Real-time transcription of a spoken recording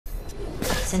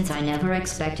Since I never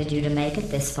expected you to make it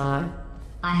this far,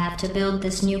 I have to build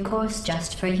this new course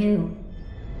just for you.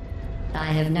 I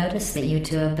have noticed that you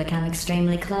two have become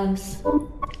extremely close.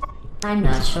 I'm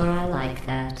not sure I like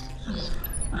that.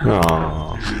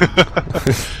 Aww.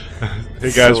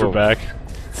 Hey guys, we're back.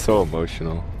 So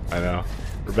emotional. I know.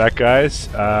 We're back, guys.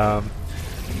 I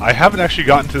haven't actually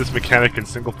gotten to this mechanic in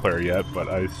single player yet, but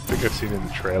I think I've seen it in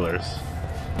the trailers.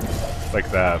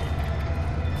 Like that.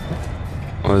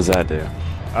 What does that do?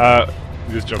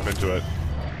 You just jump into it.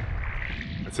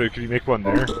 And so, can you make one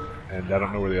there? And I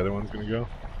don't know where the other one's gonna go.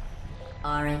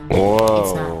 Orange. Whoa.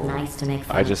 It's not nice to make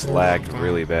fun I of just blue lagged like that.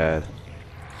 really bad.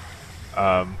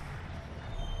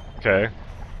 Okay.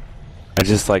 I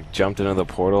just like jumped into the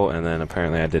portal and then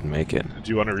apparently I didn't make it. Do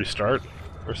you want to restart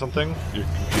or something? Your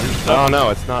computer Oh stuff? no,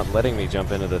 it's not letting me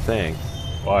jump into the thing.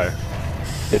 Why?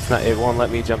 It's not. It won't let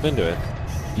me jump into it.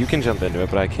 You can jump into it,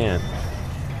 but I can't.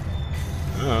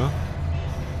 Oh.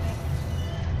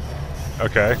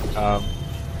 Okay.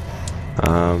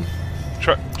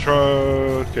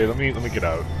 Okay, let me get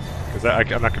out, because I'm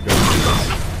not gonna be able to do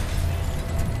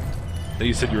this.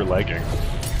 You said you were lagging.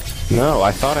 No,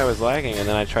 I thought I was lagging, and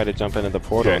then I tried to jump into the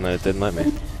portal, Okay. and then it didn't let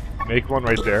me. Make one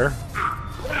right there,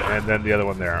 and then the other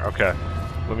one there. Okay.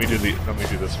 Let me do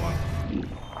this one.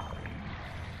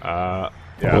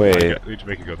 Yeah. Wait. We need to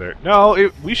make it go there. No,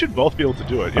 we should both be able to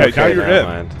do it. Yeah. Okay, Now you're never in.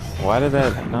 mind. Why did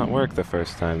that not work the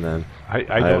first time then? I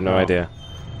I have don't no know. idea.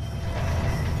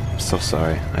 I'm so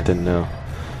sorry. I didn't know.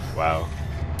 Wow.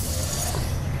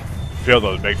 Failed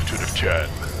on magnitude of 10.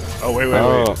 Oh wait.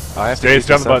 Oh, I have Stay to keep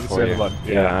down this the up button. for Stay on you. the button.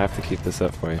 Yeah, I have to keep this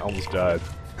up for you. Almost died.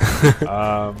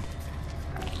 Oh,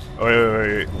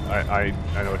 wait. I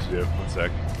know what to do. One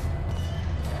sec.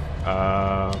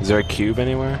 Is there a cube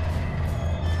anywhere?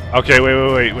 Okay,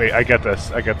 wait. I get this.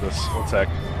 One sec.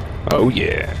 Oh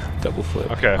yeah, double flip.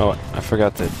 Okay. Oh, I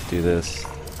forgot to do this.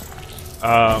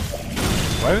 Why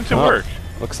didn't it work?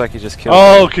 Looks like you just killed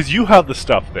Oh, me. because you have the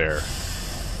stuff there.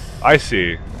 I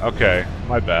see. Okay,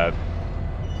 my bad.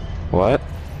 What?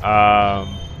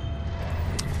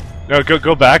 No,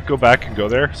 go back and go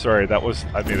there. Sorry, I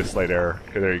made a slight error.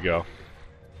 Okay, there you go.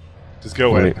 Just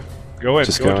go in. Wait. Go in.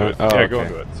 Just go go into in? it. Oh, yeah, go okay.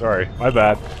 into it. Sorry, my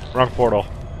bad. Wrong portal.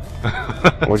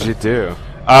 What'd you do?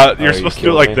 You're you supposed to do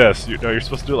it killed like me? this. You're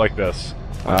supposed to do it like this.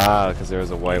 Ah, because there was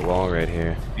a white wall right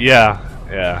here. Yeah,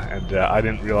 and I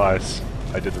didn't realize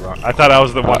I did the wrong. I thought I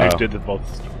was the one who Uh-oh. did the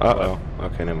both. Uh-oh.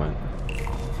 Okay, never mind.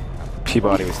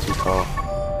 Peabody was too tall.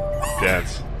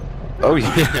 Dance. Oh,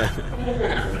 yeah.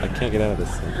 I can't get out of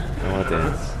this thing. I want to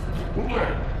dance.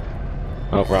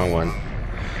 Oh, wrong one.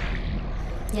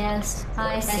 Yes,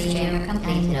 I see you.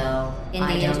 And no, in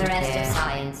the interest of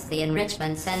science, the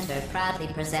Enrichment Center proudly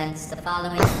presents the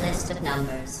following list of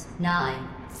numbers: 9,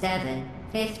 7,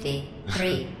 50,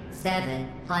 3,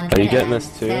 700. Are you getting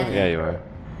this too? Yeah, you are.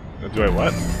 Do I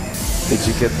what? Did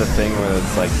you get the thing where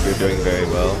it's like you're doing very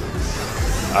well?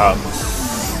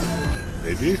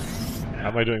 Maybe. How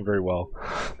am I doing very well?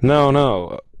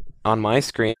 No. On my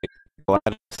screen,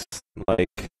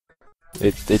 like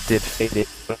it did fade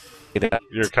out.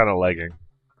 You're kind of lagging.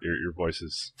 Your voice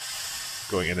is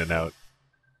going in and out.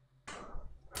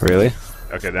 Really?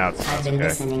 Okay, now it's I've been okay.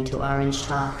 listening to Orange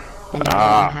talk, and I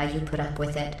don't know how you put up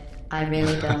with it. I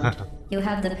really don't. You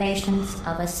have the patience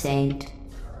of a saint.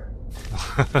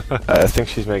 I think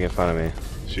she's making fun of me.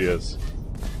 She is.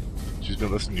 She's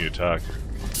been listening to you talk.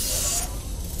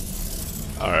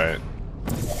 Alright.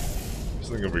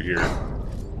 Something over here.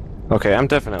 Okay, I'm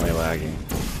definitely lagging.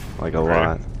 Like a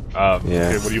lot. Yeah.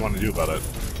 Okay, what do you want to do about it?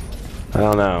 I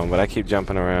don't know, but I keep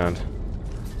jumping around.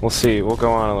 We'll see. We'll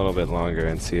go on a little bit longer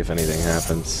and see if anything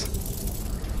happens.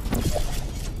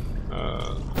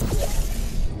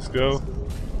 Let's go.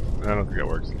 I don't think that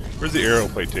works. Where's the arrow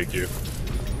plate take you?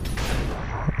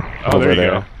 Oh, Over there you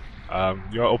there. go.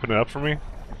 You want to open it up for me?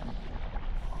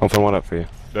 Open one up for you.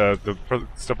 The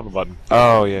stuff on the button.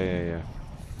 Oh, yeah.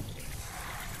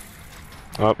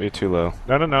 Oh, you're too low.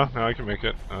 No, I can make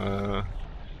it. No,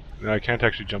 I can't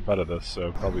actually jump out of this,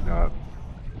 so probably not.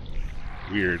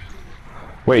 Weird.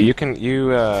 Wait, you can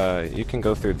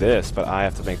go through this, but I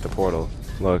have to make the portal.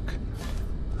 Look,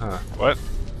 Huh. What?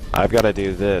 I've got to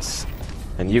do this,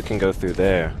 and you can go through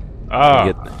there Ah!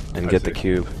 and I get the see.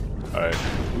 cube. Alright.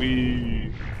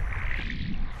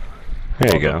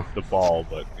 There you go. The ball,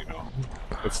 but, you know.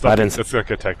 It's I didn't- That's like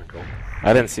a technical.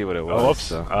 I didn't see what it was. Oh, whoops.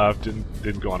 So.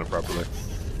 Didn't go on it properly.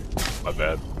 My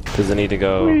bad. Does it need to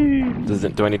go?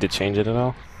 Do I need to change it at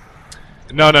all?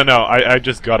 No. I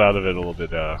just got out of it a little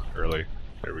bit early.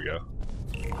 There we go.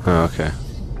 Oh, okay.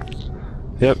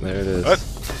 Yep, there it is. What?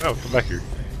 No, come back here.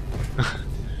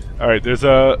 Alright,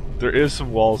 there is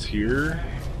some walls here.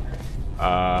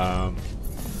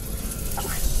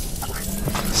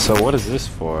 So what is this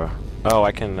for? Oh,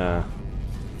 I can. I'm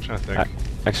trying to think.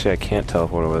 Actually, I can't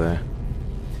teleport over there.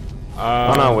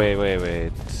 Oh no!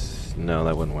 Wait. No,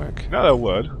 that wouldn't work. No, that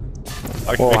would.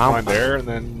 I can Well, make mine there, and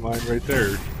then mine right there.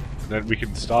 And then we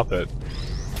can stop it.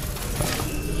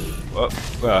 Well,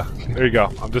 there you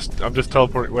go. I'm just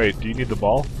teleporting. Wait, do you need the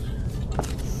ball?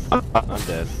 I'm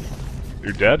dead.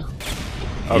 You're dead?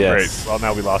 Oh, Yes. great. Well,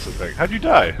 now we lost the thing. How'd you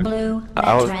die? Blue, I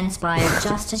that was- transpired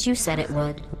just as you said it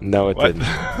would. No, it What?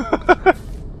 didn't.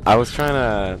 I was trying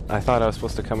to. I thought I was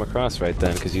supposed to come across right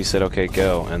then because you said okay,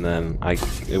 go, and then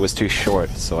it was too short,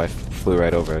 so I flew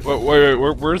right over it. Wait,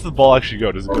 where's the ball actually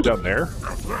go? Does it go down there?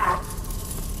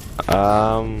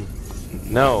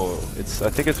 No. I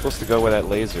think it's supposed to go where that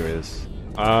laser is.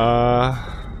 Yeah,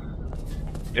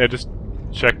 just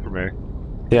check for me.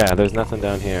 Yeah, there's nothing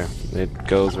down here. It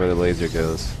goes where the laser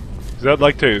goes. Because I'd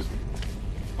like to.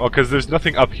 Well, because there's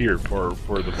nothing up here for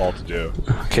the ball to do.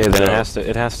 Okay, then So-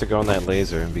 it has to go on that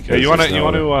laser because. Yeah, you want there's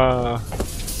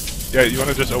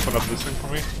to open up this thing for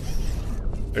me?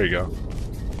 There you go.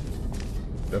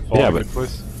 That fall Yeah, in but- good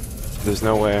place? There's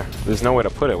nowhere to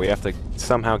put it. We have to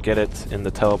somehow get it in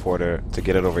the teleporter to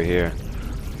get it over here.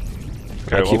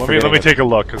 Okay, I well keep let me forgetting take a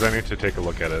look because I need to take a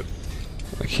look at it.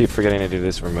 I keep forgetting to do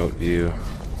this remote view.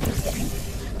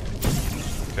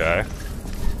 Okay.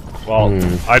 Well,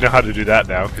 Hmm. I know how to do that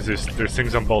now because there's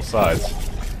things on both sides.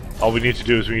 All we need to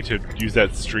do is we need to use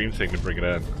that stream thing to bring it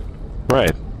in.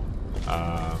 Right.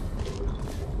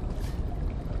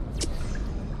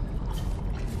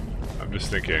 I'm just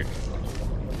thinking.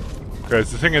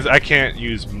 Because the thing is, I can't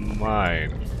use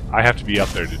mine. I have to be up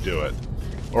there to do it.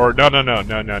 Or no, I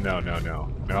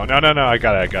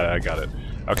got it.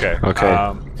 Okay. Okay.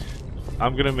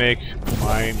 I'm gonna make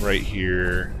mine right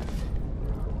here,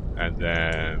 and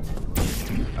then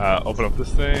open up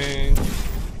this thing.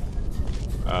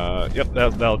 Yep,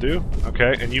 that'll do.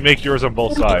 Okay, and you make yours on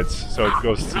both sides, so it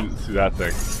goes through that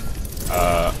thing.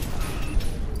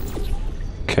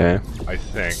 Okay. I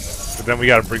think. But then we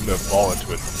gotta bring the ball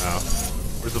into it now.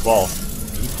 Where's the ball?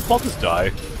 Did the ball just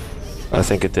die? I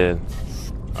think it did.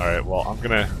 Alright, well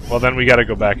then we gotta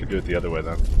go back and do it the other way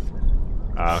then.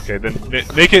 Okay, then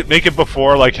make it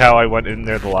before like how I went in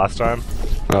there the last time.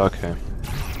 Okay.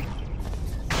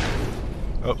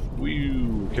 Oh,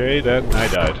 whew, okay, then I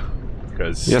died.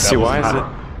 Because Yeah, see, why is it?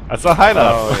 That's not high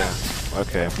enough. Oh yeah.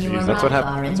 Okay. You were That's right, what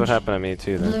Orange. That's what happened to me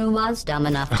too. Then. Blue was dumb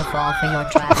enough to fall for your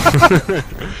trap.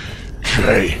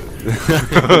 Hey,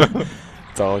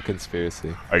 It's all a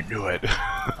conspiracy. I knew it.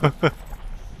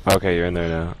 Okay, you're in there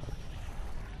now.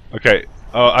 Okay,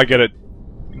 I get it.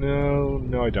 No,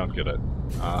 I don't get it.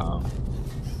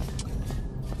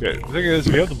 Okay, the thing is,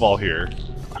 we have the ball here.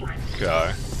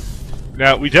 Okay.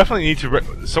 Now, we definitely need to...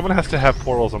 someone has to have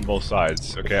portals on both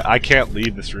sides, okay? I can't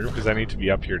leave this room because I need to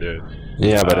be up here to...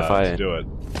 Yeah, but if to do it.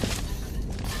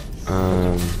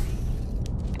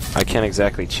 I can't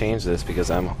exactly change this because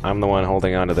I'm the one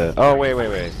holding on to the. Oh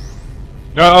wait.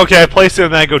 No, okay, I place it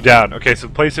and then I go down. Okay, so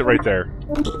place it right there.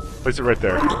 Place it right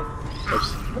there.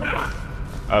 Oops.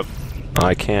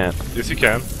 I can't. Yes, you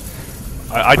can.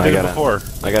 I did it before.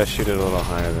 I gotta shoot it a little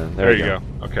higher then. There you go.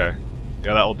 Okay.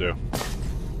 Yeah, that will do.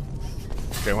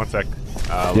 Okay, one sec.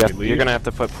 Let me leave. You're gonna have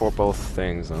to put both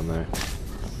things on there.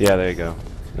 Yeah, there you go.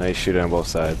 Now you shoot it on both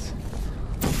sides.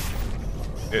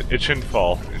 It shouldn't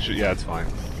fall. Yeah, it's fine.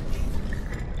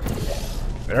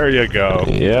 There you go.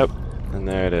 Yep. And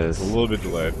there it It's a is. little bit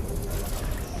delayed.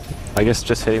 I guess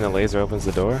just hitting the laser opens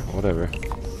the door? Whatever.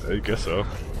 I guess so.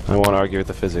 I won't argue with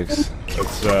the physics.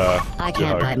 Let's, I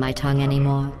can't bite my tongue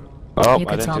anymore. Oh, You I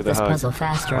could didn't do solve the this hug. puzzle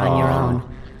faster on your own.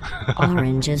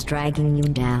 Orange is dragging you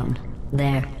down.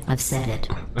 There, I've said it.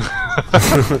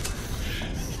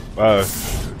 Wow,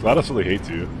 GLaDOS really hates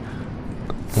you.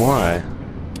 Why?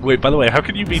 Wait, by the way, how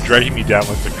can you be dragging me down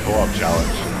like the co-op challenge?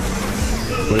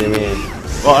 What do you mean?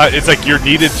 Well, it's like you're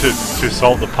needed to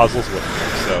solve the puzzles with me,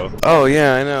 so... Oh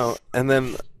yeah, I know. And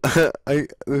then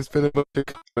there's been a bunch of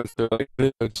comments. They're like,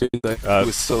 it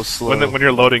was so slow. When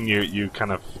you're loading, you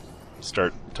kind of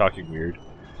start talking weird.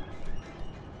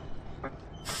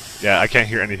 Yeah, I can't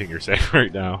hear anything you're saying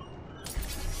right now.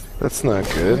 That's not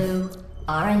good. Blue,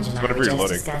 Orange and I whenever were you're just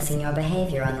loading. discussing your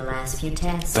behavior on the last few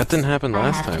tests. That didn't happen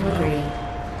last I have time. to though. agree.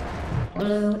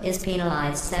 Blue is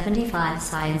penalized 75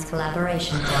 science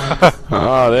collaboration points.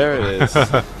 Oh, there it is.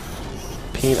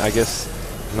 I guess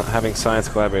not having science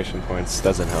collaboration points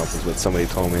doesn't help, is what somebody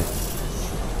told me.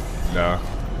 No.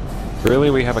 Really,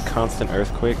 we have a constant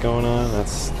earthquake going on?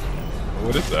 That's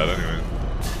What is that, anyway?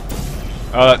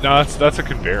 No, that's a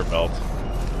conveyor belt.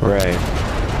 right.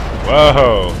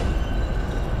 Whoa!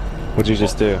 What'd you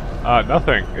just do?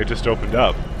 Nothing. It just opened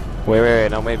up. Wait.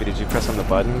 No, maybe did you press on the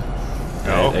button?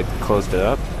 No. And it closed it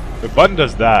up? The button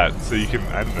does that, so you can,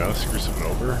 I don't know, screw something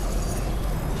over.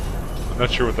 I'm not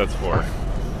sure what that's for.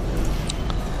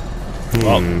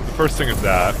 Well, the first thing is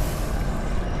that.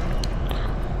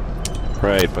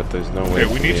 Right, but there's no way.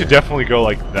 Okay, we need to definitely go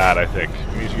like that, I think.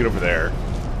 We need to get over there.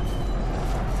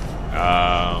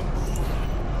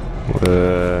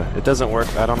 It doesn't work.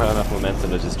 I don't have enough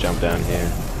momentum to just jump down here.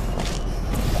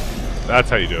 That's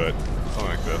how you do it. Something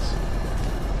like this.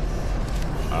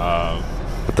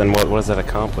 But then what does that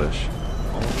accomplish?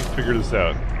 Well, let me figure this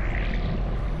out.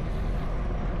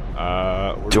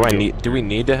 Do we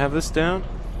need to have this down?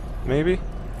 Maybe?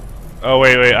 Oh,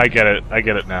 wait, I get it. I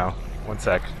get it now. One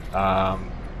sec.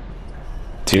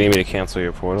 Do you need me to cancel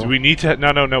your portal? Do we need to?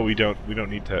 No, we don't. We don't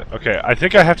need to. Okay, I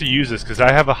think I have to use this because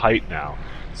I have a height now,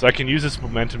 so I can use this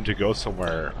momentum to go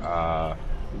somewhere.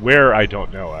 Where I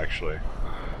don't know actually.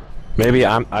 Maybe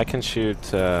I can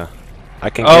shoot. I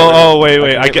can.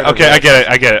 Wait. I get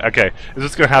it. Okay, is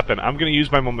this gonna happen? I'm gonna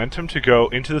use my momentum to go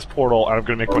into this portal, and I'm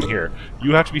gonna make one here.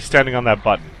 You have to be standing on that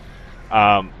button.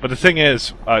 But the thing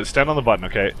is, stand on the button,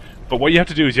 okay? But what you have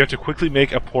to do is you have to quickly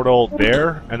make a portal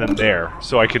there and then there,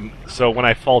 so I can. So when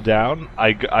I fall down,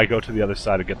 I go to the other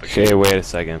side and get the. Okay, wait a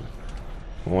second.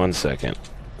 1 second.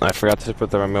 I forgot to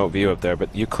put the remote view up there,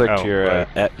 but you clicked your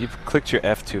you clicked your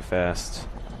F too fast,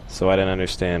 so I didn't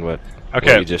understand what.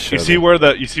 Okay, what you just showed see me.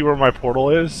 where you see where my portal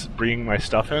is, bringing my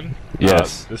stuff in.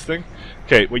 Yes. This thing.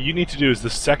 Okay, what you need to do is the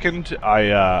second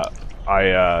I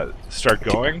start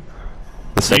going.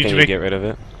 The second you get rid of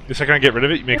it. The second I get rid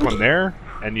of it, you make one there,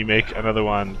 and you make another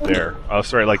one there. Oh,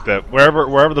 sorry, like the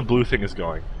wherever the blue thing is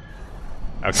going.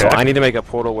 Okay. So I need to make a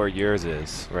portal where yours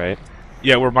is, right?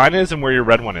 Yeah, where mine is and where your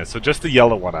red one is. So just the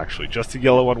yellow one, actually. Just the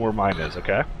yellow one where mine is,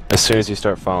 okay? As soon as you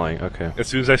start falling, okay. As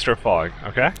soon as I start falling,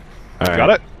 okay? Alright. Got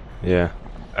it? Yeah.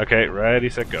 Okay, ready,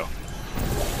 set, go.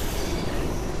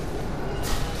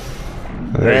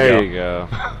 There you go.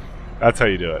 That's how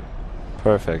you do it.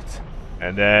 Perfect.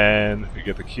 And then we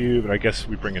get the cube, and I guess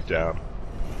we bring it down.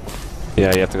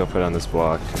 Yeah, you have to go put it on this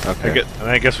block. Okay. And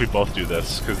I guess we both do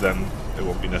this, because then it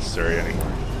won't be necessary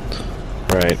anymore.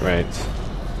 Right.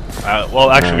 Well,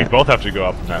 actually, we both have to go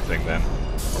up in that thing then,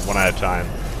 or one at a time.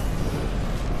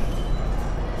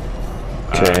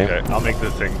 Okay. Okay. I'll make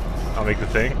the thing.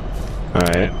 All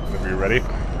right. Whenever you're ready.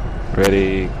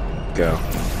 Ready, go.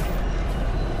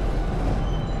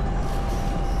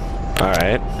 All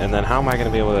right. And then how am I going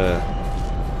to be able to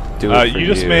do it for you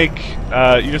just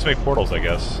make portals, I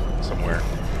guess, somewhere.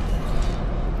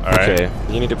 All right. Okay.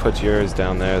 You need to put yours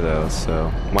down there though,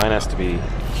 so mine has to be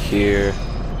here.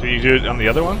 Can you do it on the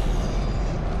other one?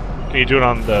 Can you do it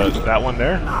on that one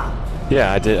there?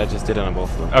 Yeah, I did. I just did it on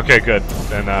both of them. Okay, good.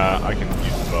 Then I can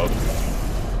use them both.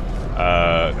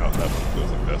 No, that one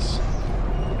goes like this. I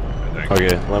think.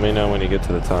 Okay, let me know when you get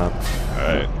to the top.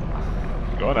 Alright.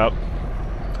 Going up.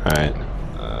 Alright.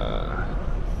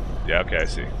 Yeah, okay, I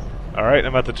see. Alright,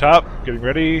 I'm at the top, getting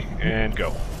ready, and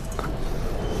go.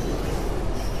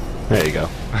 There you go.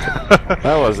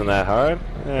 That wasn't that hard.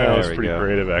 Yeah, That was pretty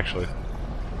creative, actually.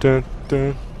 Dun,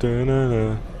 dun, dun, dun,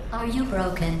 dun. Are you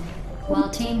broken? While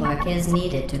teamwork is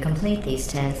needed to complete these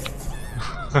tests,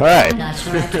 Alright. I'm not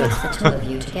sure I trust the two of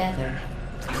you together.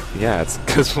 Yeah, it's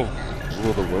because we'll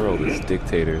rule the world as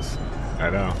dictators. I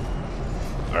know.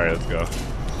 Alright, let's go.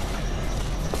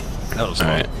 That was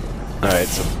fun. Alright,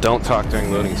 so don't talk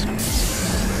during loading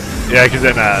screens. Yeah, because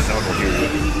then no one will hear you.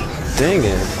 Dang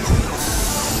it.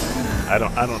 I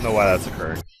don't know why that's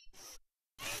occurring.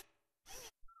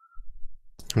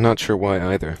 I'm not sure why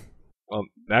either. Well,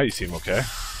 now you seem okay.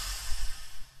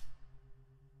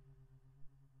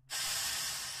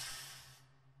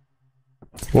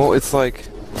 Well, it's like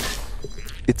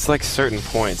certain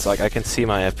points. Like I can see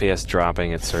my FPS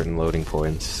dropping at certain loading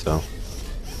points. So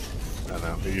I don't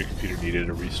know. Maybe your computer needed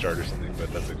a restart or something,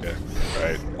 but that's okay.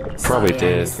 Right? Probably Sorry, I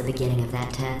did. missed the beginning of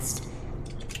that test.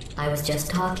 I was just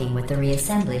talking with the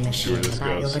reassembly machine this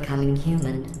about goes. your becoming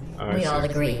human. I We see. all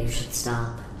agree you should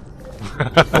stop.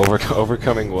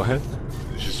 Overcoming what?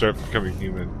 You should start becoming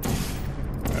human.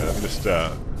 Let me just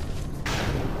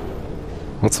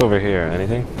What's over here?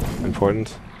 Anything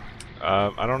important?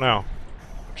 I don't know.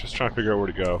 I'm just trying to figure out where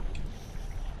to go.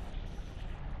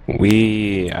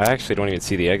 I actually don't even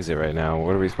see the exit right now.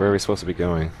 Where are we supposed to be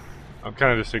going? I'm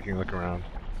kind of just taking a look around.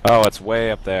 Oh, it's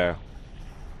way up there.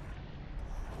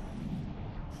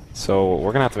 So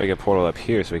we're gonna have to make a portal up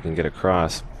here so we can get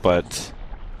across. But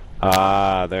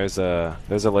there's a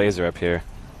laser up here,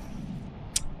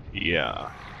 Yeah.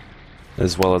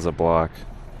 as well as a block.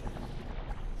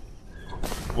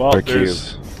 Well, Or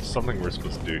there's something we're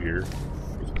supposed to do here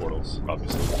with portals,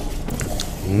 obviously.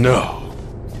 No.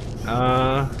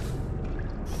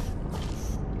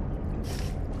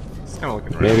 It's kind of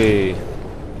looking right.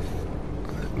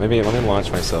 Maybe let me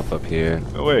launch myself up here.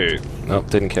 Oh wait. Nope,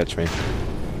 didn't catch me.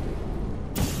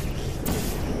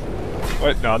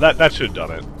 What? No, that should have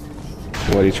done it.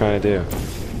 What are you trying to do?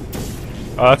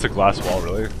 Oh, that's a glass wall,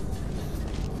 really.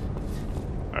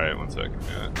 All right, 1 second.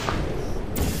 Yeah.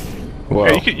 Whoa.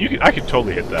 Yeah, I could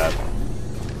totally hit that.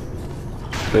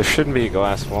 There shouldn't be a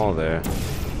glass wall there.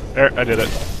 There, I did it.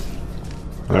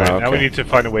 Oh, Alright, okay. now we need to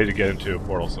find a way to get into a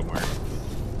portal somewhere.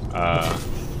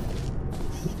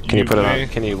 Can you put it on?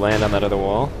 Can you land on that other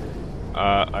wall?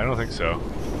 I don't think so.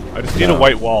 I just need a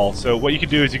white wall. So what you can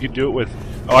do is you can do it with...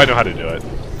 Oh, I know how to do it.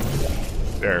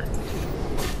 There.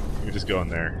 You can just go in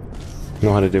there.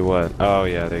 Know how to do what? Oh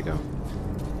yeah, there you go.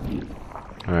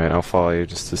 Alright, I'll follow you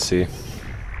just to see.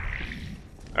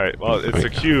 Alright, well, it's a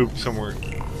cube somewhere.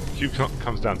 Cube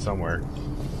comes down somewhere.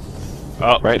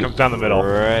 Oh, right, it comes down the middle.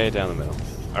 Right down the middle.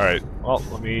 Alright, well,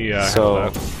 let me so,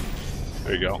 handle that.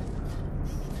 There you go.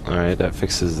 Alright, that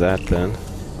fixes that then.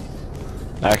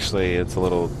 Actually, it's a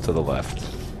little to the left.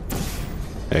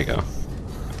 There you go.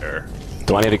 There.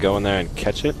 Do I need to go in there and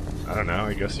catch it? I don't know,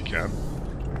 I guess you can.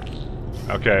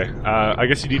 Okay, I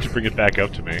guess you need to bring it back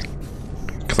up to me.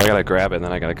 Because I gotta grab it and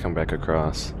then I gotta come back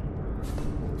across.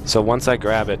 So once I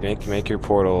grab it, make your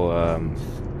portal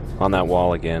on that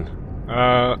wall again.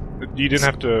 You didn't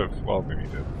have to... Well, maybe you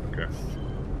did. Okay.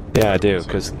 Yeah, I do,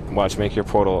 because watch, make your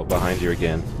portal behind you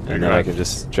again. And then I can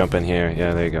just jump in here.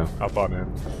 Yeah, there you go. Hop on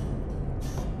in.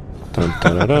 Dun,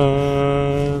 dun, dun,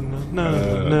 dun,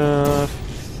 dun, dun.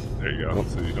 There you go,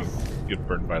 so you don't get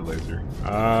burned by laser.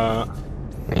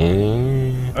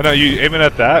 Mm. Oh no, you aim it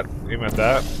at that,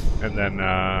 and then,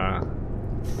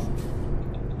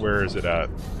 where is it at?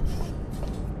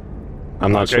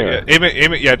 I'm not sure. Yeah, aim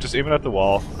it, yeah, just aim it at the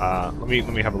wall. Let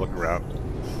me have a look around.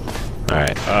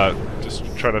 Alright. Just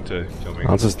try not to kill me.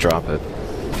 I'll just drop it.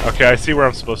 Okay, I see where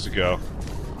I'm supposed to go.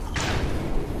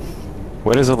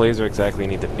 Where does a laser exactly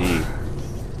need to be?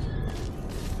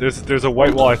 There's a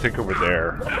white wall, I think, over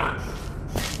there.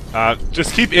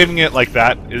 Just keep aiming it like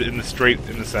that, in the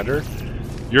center.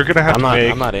 You're gonna have to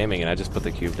make... I'm not aiming it, I just put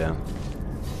the cube down.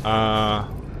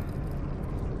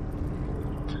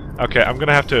 Okay, I'm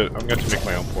gonna have to make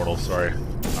my own portal, sorry.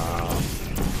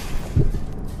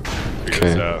 Figure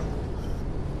this out.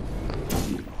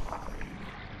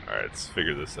 Alright, let's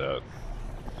figure this out.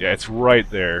 Yeah, it's right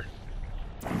there.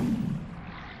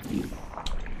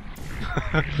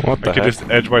 What the I could heck? just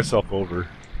edge myself over.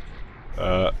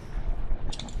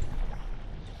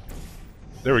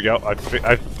 There we go. I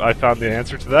found the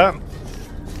answer to that.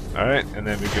 Alright, and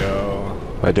then we go...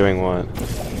 By doing what?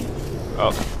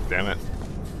 Oh, damn it.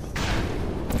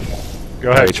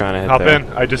 Go ahead. Are you trying to hit hop there? in.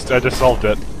 I just solved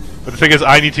it. But the thing is,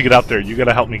 I need to get up there. You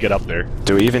gotta help me get up there.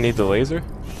 Do we even need the laser?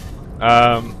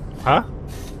 Huh?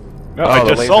 No, I the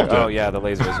just laser. solved it. Oh yeah, the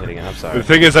laser is hitting it. I'm sorry. The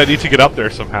thing is, I need to get up there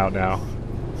somehow now.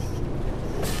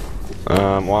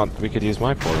 Well, we could use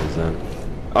my portals then. I'm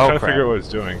Oh, trying to crap. figure out what it's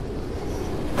doing.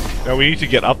 No, we need to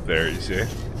get up there, you see.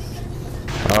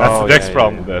 That's Oh, the next yeah,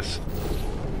 problem yeah. with this.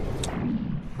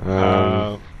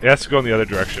 It has to go in the other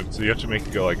direction, so you have to make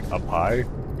it go, like, up high.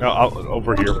 No,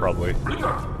 over here, probably.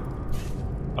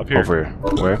 Up here. Over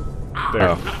where? There.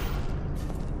 Oh.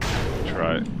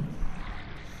 Try it.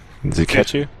 Did it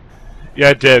catch you? Yeah,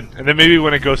 it did. And then maybe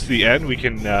when it goes to the end, we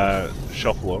can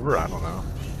shuffle over. I don't know.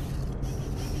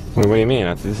 Wait, what do you mean?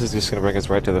 This is just gonna bring us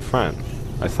right to the front.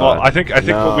 I thought. Well, I think what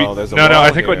we there's a no, wall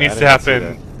I think what here. needs I to didn't see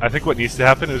happen. I think what needs to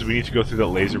happen is we need to go through that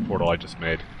laser portal I just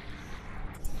made.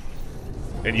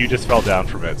 And you just fell down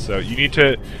from it, so you need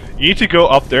to go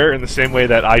up there in the same way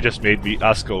that I just made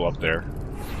us go up there.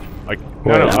 Like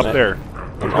Wait, no, I'm up there.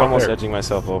 I'm Go up almost there. edging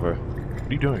myself over. What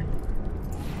are you doing?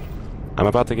 I'm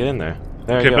about to get in there.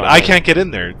 There Okay, you go. but I can't get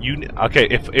in there. Okay?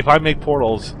 If I make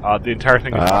portals, the entire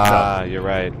thing is fucked up. Ah, you're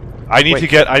right. I need to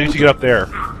get up there.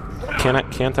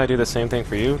 Can't I do the same thing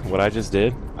for you? What I just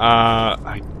did?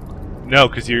 No,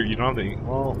 because you don't have the.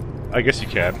 Well, I guess you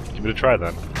can. Give it a try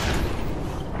then.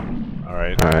 All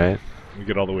right. All right. Let me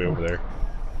get all the way over there.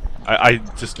 I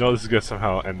just know this is gonna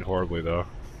somehow end horribly though.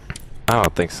 I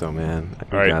don't think so, man.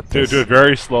 All right, do it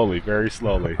very slowly, very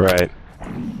slowly. Right.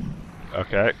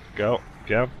 Okay, go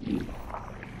again.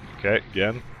 Okay,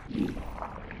 again.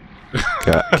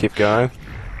 Keep going.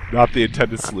 Not the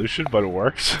intended solution, but it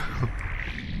works.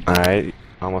 All right,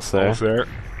 almost there. Almost there.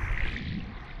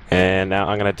 And now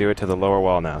I'm gonna do it to the lower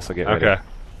wall now. So get ready. Okay.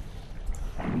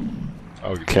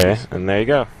 Oh, Okay, and there you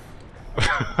go.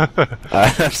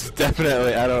 That's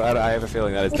definitely. I have a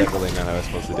feeling that is definitely not how I was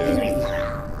supposed to do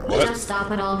it. What? Just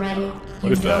stop it already. What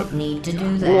You is don't that? need to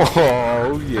do that.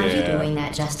 Whoa, yeah. Are you doing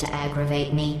that just to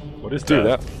aggravate me? What is Dude,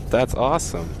 that? that's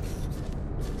awesome.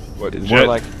 What? More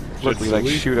like, look, Jet we like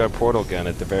Silly? shoot our portal gun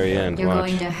at the very end. You're Watch.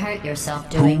 going to hurt yourself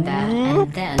doing that,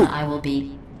 and then I will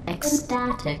be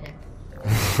ecstatic.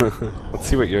 Let's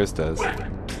see what yours does. I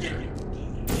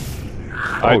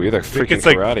Oh, you're the think freaking it's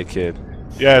like- karate kid.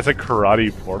 Yeah, it's like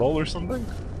karate portal or something.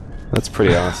 That's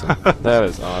pretty awesome. That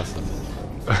is awesome.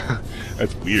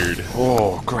 That's weird.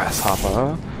 Oh,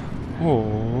 grasshopper.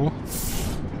 Oh.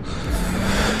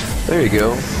 There you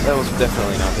go. That was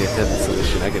definitely not the intended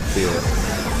solution. I could feel it.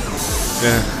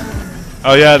 Yeah.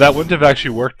 Oh yeah, that wouldn't have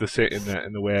actually worked the same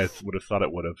in the way I would have thought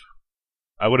it would have.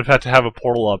 I would have had to have a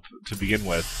portal up to begin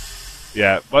with.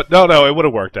 Yeah, but no, it would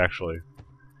have worked actually.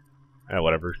 Yeah,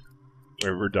 whatever.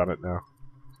 We're done it now.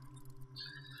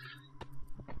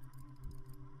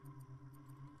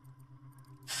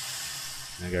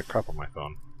 I got crap on my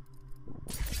phone.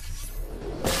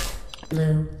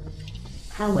 Blue,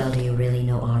 how well do you really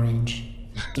know Orange?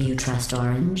 Do you trust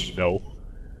Orange? No. Oh,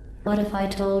 What if I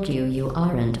told you you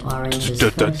aren't Orange's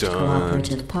Dun, dun, first dun.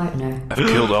 cooperative partner? I've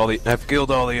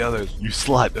killed all the others. You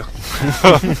slut.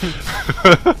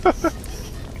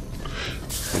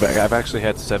 I've actually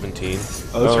had 17.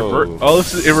 Oh,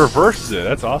 it reverses it.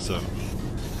 That's awesome.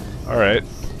 All right.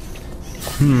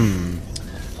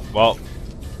 Well,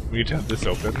 we need to have this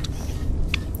open.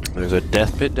 There's a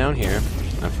death pit down here.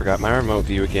 I forgot my remote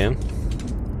view again.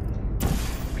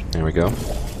 There we go.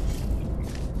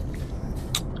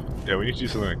 Yeah, we need to do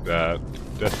something like that.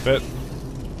 Death pit.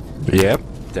 Yep,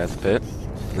 death pit.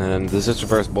 And does this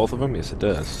reverse both of them? Yes, it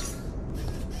does.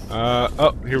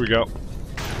 Oh, here we go.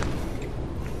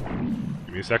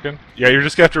 Give me a second. Yeah, you're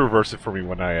just gonna have to reverse it for me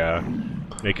when I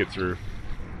make it through.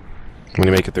 When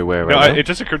you make it through where, No, right now? it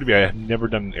just occurred to me I have never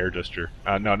done an air gesture.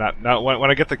 No, not when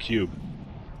I get the cube.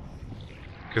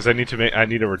 Because I need to make a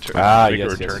return. Ah, make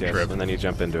yes, a return yes. trip. And then you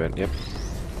jump into it. Yep.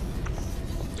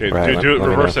 Okay, Right, do it. let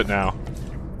me Reverse know. it now.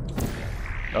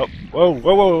 Oh,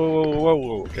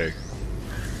 whoa! Okay.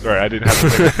 Sorry, I didn't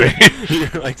have the thing.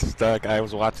 You're like stuck. I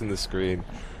was watching the screen.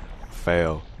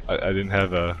 Fail. I didn't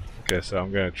have a. Okay, so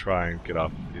I'm gonna try and get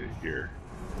off here.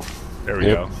 There we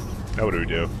Yep. go. Now what do we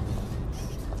do?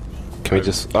 Can we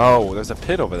just? Oh, there's a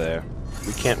pit over there.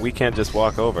 We can't just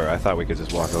walk over. I thought we could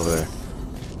just walk over there.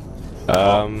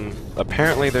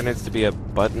 Apparently there needs to be a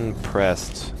button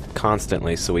pressed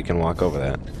constantly so we can walk over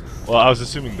that. Well, I was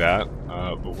assuming that,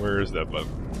 but where is that button?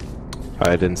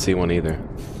 I didn't see one either.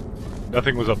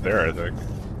 Nothing was up there, I think.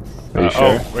 Are you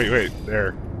sure? Oh, wait,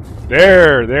 there.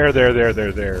 There!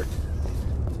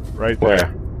 Right there.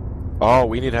 Where? Oh,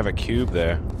 we need to have a cube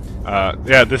there.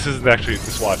 Yeah, this isn't actually,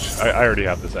 this watch. I already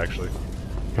have this, actually.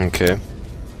 Okay.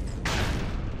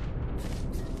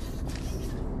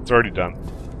 It's already done.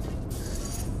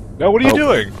 No, what are you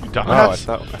doing? You Oh, I dumbass.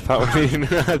 thought we I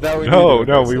thought we No, needed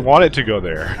to no, reverse we it. want it to go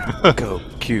there. Go,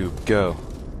 cube, go.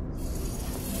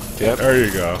 Yep. There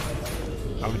you go.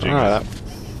 I'm a genius.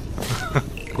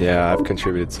 Alright. Yeah, I've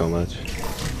contributed so much.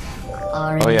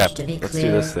 Orange, Oh, yeah, to be let's do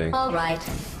clear. this thing. All right.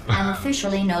 I'm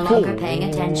officially no longer paying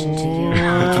attention to you.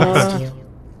 I trust you.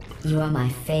 You are my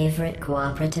favorite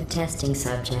cooperative testing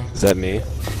subject. Is that me?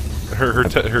 Her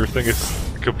thing is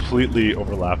completely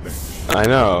overlapping. I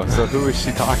know. So who is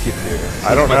she talking to?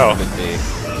 I don't know. Must have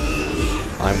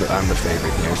been me. I'm the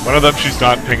favorite here. One of them she's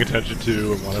not paying attention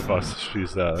to, and one of us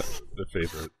she's the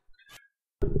favorite.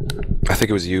 I think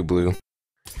it was you, Blue.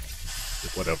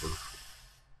 Whatever.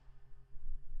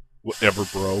 Whatever,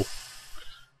 bro.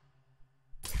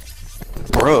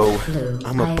 Bro, Blue,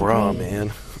 I'm a I bra, agree.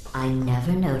 man. I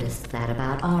never noticed that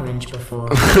about Orange before.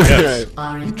 Yes.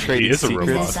 Orange, Traded He is a secrets. is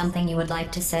there robot. something you would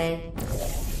like to say?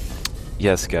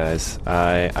 Yes, guys.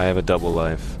 I have a double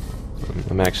life.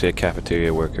 I'm actually a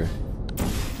cafeteria worker.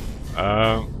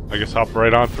 I guess hop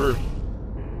right on through.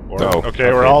 Or, Oh, okay,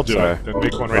 or I'll do sorry. it. Then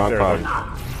make one right Wrong there. button. Then.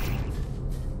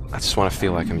 I just want to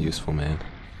feel like I'm useful, man.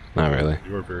 Not really.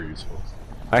 You are very useful.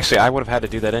 Actually, I would have had to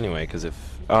do that anyway, because if...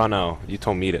 Oh, no. You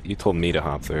told me to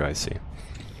hop through, I see.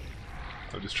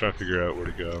 I'm just trying to figure out where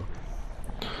to go.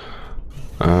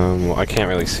 Well, I can't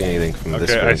really see anything from this,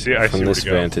 Okay, I see from where this to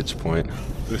go. vantage point.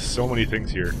 There's so many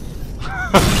things here.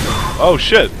 Oh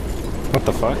shit! What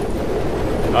the fuck?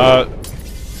 What Oh,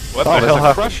 the there's hell a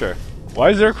happened? crusher.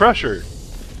 Why is there a crusher?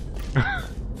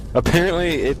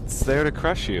 Apparently, it's there to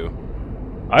crush you.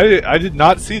 I did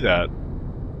not see that.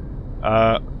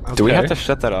 Do we have okay. to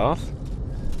shut that off?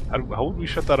 How would we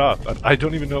shut that off? I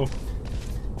don't even know.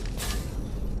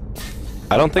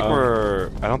 I don't think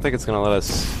I don't think it's gonna let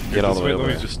us get all the way Wait, over let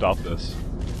me there. just stop this.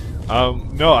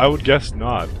 No, I would guess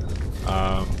not.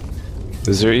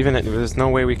 Is there even? There's no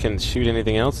way we can shoot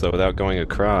anything else though without going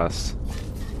across.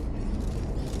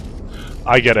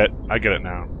 I get it. I get it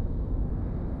now.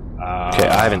 Okay,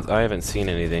 I haven't seen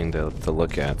anything to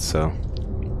look at, so.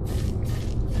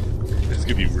 This is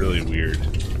gonna be really weird.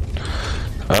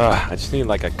 I just need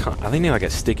like I need like a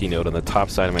sticky note on the top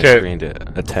side of my screen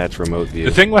to attach remote view.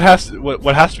 The thing what has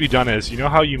to be done is, you know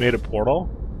how you made a portal?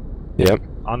 Yep.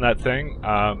 On that thing,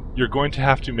 you're going to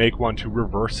have to make one to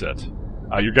reverse it.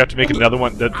 You're going to have to make another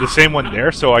one, the same one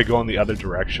there, so I go in the other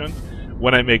direction.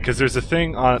 When I make, because there's a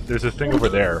thing over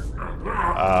there,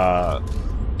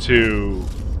 to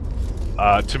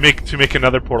make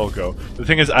another portal go. The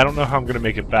thing is, I don't know how I'm going to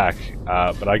make it back,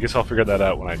 but I guess I'll figure that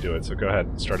out when I do it. So go ahead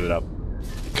and start it up.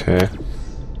 Okay.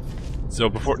 So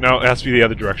no, it has to be the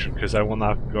other direction because I will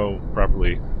not go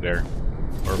properly there,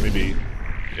 or maybe,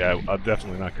 yeah, I'll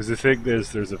definitely not. Because the thing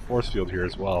is, there's a force field here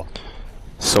as well.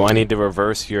 So I need to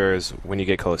reverse yours when you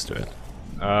get close to it.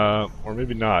 Or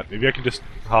maybe not. Maybe I can just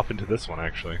hop into this one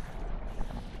actually.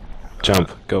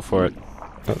 Jump. Go for it.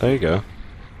 Oh, there you go.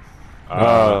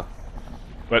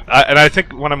 But I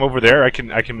think when I'm over there, I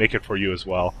can make it for you as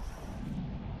well.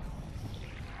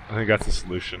 I think that's the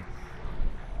solution.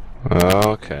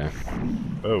 Okay.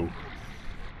 Oh,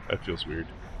 that feels weird.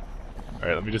 All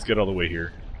right, let me just get all the way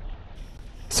here.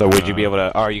 So would you be able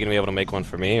to? Are you gonna be able to make one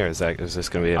for me, or is this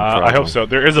gonna be a problem? I hope so.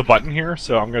 There is a button here,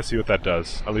 so I'm gonna see what that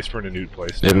does. At least for in a nude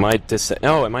place. It might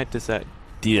deactivate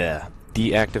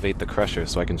the crusher,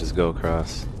 so I can just go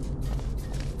across.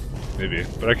 Maybe,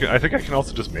 but I think I can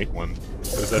also just make one. What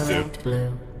does that do? Correct,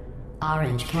 Blue.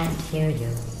 Orange can't hear you.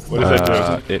 What does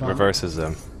that do? It reverses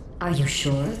them. Are you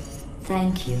sure?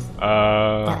 Thank you.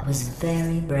 Uh. That was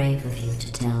very brave of you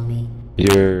to tell me.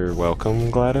 You're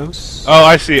welcome, GLaDOS. Oh,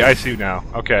 I see now.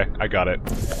 Okay, I got it.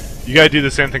 You gotta do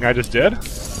the same thing I just did,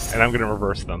 and I'm gonna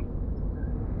reverse them.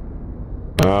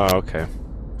 Oh, okay.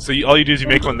 So all you do is you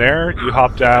make one there, you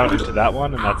hop down into that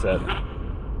one, and that's it.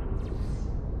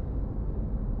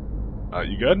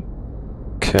 You good?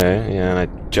 Okay, yeah, and I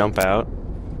jump out.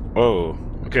 Whoa.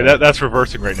 Okay, that's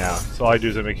reversing right now. So all I do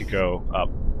is I make it go up.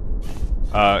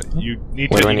 You need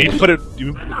to put it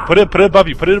above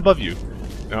you. Put it above you.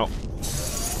 No.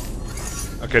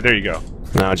 Okay, there you go.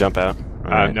 Now jump out.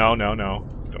 Right. No.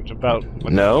 Don't jump out.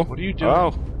 No? What are you doing?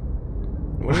 Oh.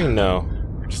 What do you know?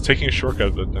 You're just taking a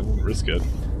shortcut, but I won't risk it.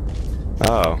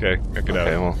 Oh. Okay, check it out.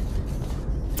 Okay, well.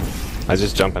 I was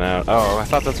just jumping out. Oh, I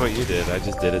thought that's what you did. I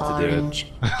just did it to do it. Orange,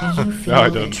 do you feel No, I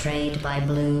don't. betrayed by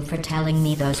Blue for telling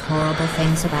me those horrible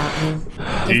things about you?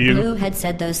 Do you? If Blue had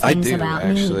said those I things do, about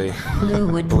actually. me, Blue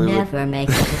would never make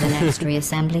it to the next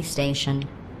reassembly station.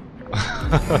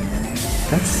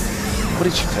 What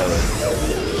did you tell her?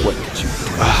 What did you do?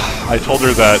 I told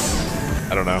her that.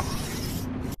 I don't know.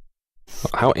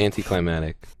 How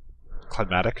anticlimactic.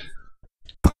 Climatic.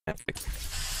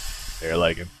 They're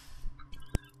lagging.